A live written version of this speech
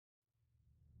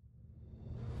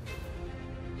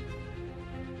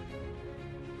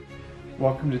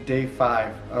Welcome to day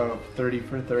 5 of 30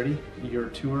 for 30, your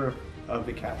tour of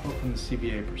the Capitol from the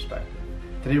CBA perspective.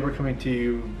 Today we're coming to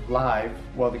you live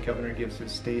while the governor gives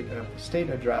his state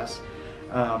address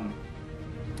and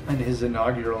his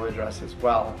inaugural address as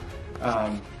well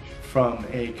from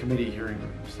a committee hearing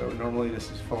room. So normally this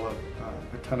is full of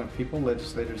a ton of people,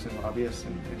 legislators and lobbyists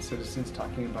and citizens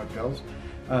talking about bills.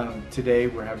 Today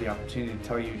we have the opportunity to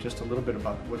tell you just a little bit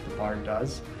about what the bar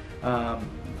does.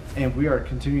 And we are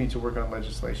continuing to work on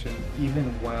legislation. Even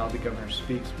while the governor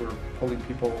speaks, we're pulling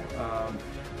people,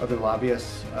 other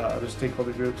lobbyists, other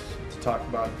stakeholder groups to talk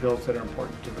about bills that are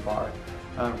important to the bar.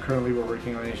 Currently we're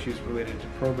working on issues related to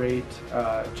probate,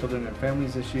 children and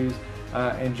families issues,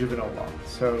 and juvenile law.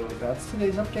 So that's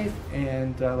today's update,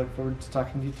 and I look forward to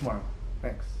talking to you tomorrow.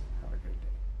 Thanks.